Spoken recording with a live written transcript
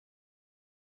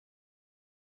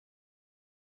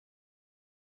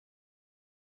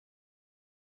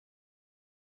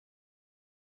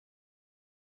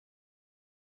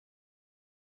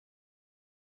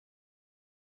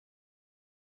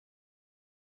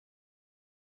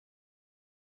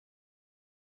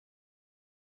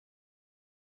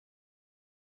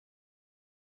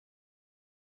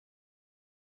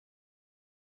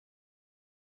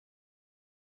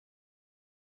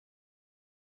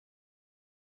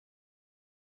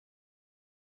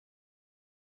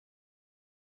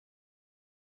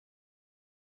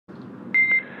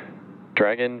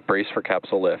Dragon, brace for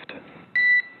capsule lift.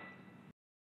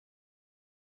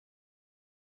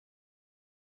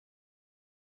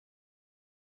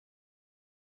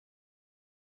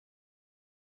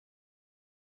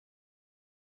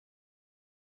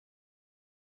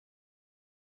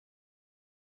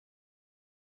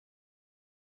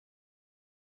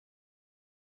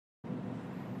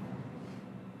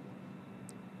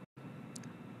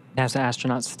 NASA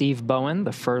astronaut Steve Bowen,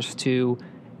 the first to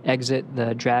exit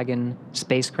the Dragon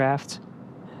spacecraft.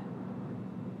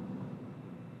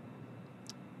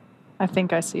 I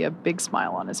think I see a big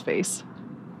smile on his face.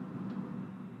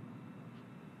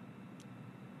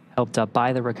 Helped up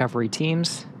by the recovery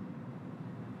teams.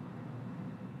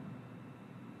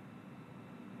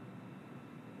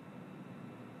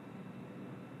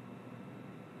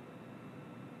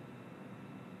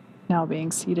 Now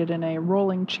being seated in a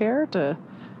rolling chair to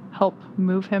help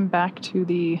move him back to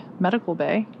the medical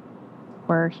bay,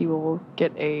 where he will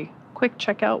get a quick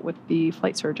checkout with the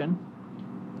flight surgeon.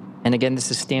 And again, this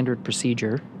is standard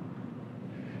procedure.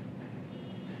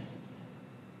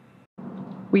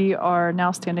 We are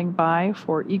now standing by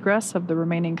for egress of the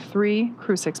remaining 3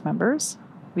 Crew-6 members.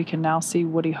 We can now see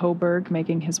Woody Hoburg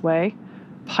making his way,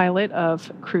 pilot of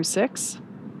Crew-6,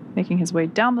 making his way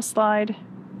down the slide.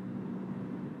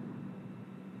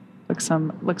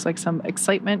 Looks like some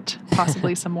excitement,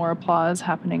 possibly some more applause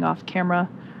happening off camera.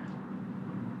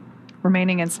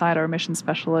 Remaining inside are mission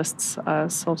specialists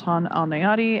Sultan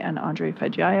Alneyadi and Andrey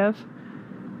Fedyaev.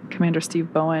 Commander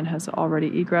Steve Bowen has already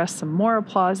egressed. Some more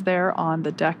applause there on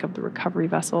the deck of the recovery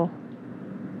vessel.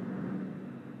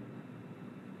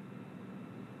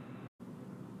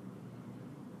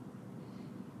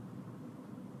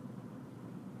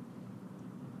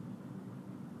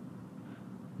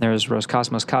 There's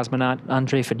Roscosmos cosmonaut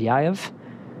Andrey Fedyaev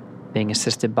being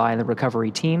assisted by the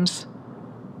recovery teams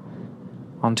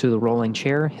onto the rolling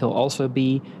chair. He'll also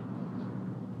be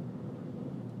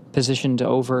positioned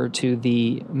over to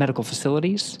the medical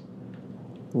facilities.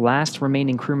 Last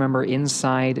remaining crew member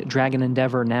inside Dragon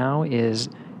Endeavour now is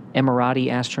Emirati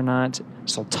astronaut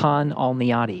Sultan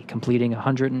Alneyadi, completing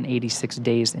 186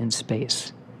 days in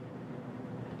space.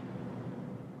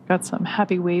 Got some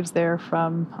happy waves there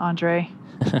from Andrey.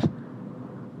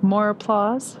 More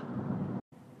applause.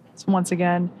 So once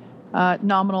again,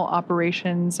 nominal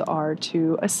operations are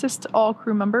to assist all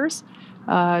crew members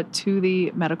to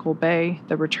the medical bay.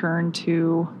 The return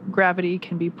to gravity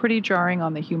can be pretty jarring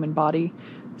on the human body,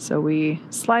 so we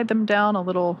slide them down a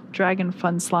little Dragon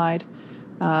fun slide,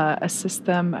 assist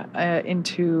them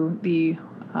into the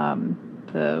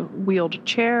wheeled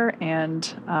chair,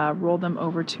 and roll them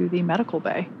over to the medical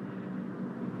bay.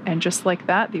 And just like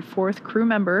that, the 4th crew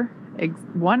member,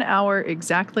 1 hour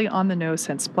exactly on the nose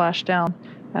since splashdown,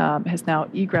 has now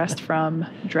egressed from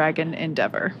Dragon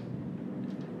Endeavour.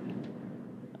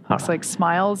 Looks like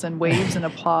smiles and waves and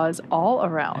applause all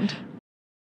around.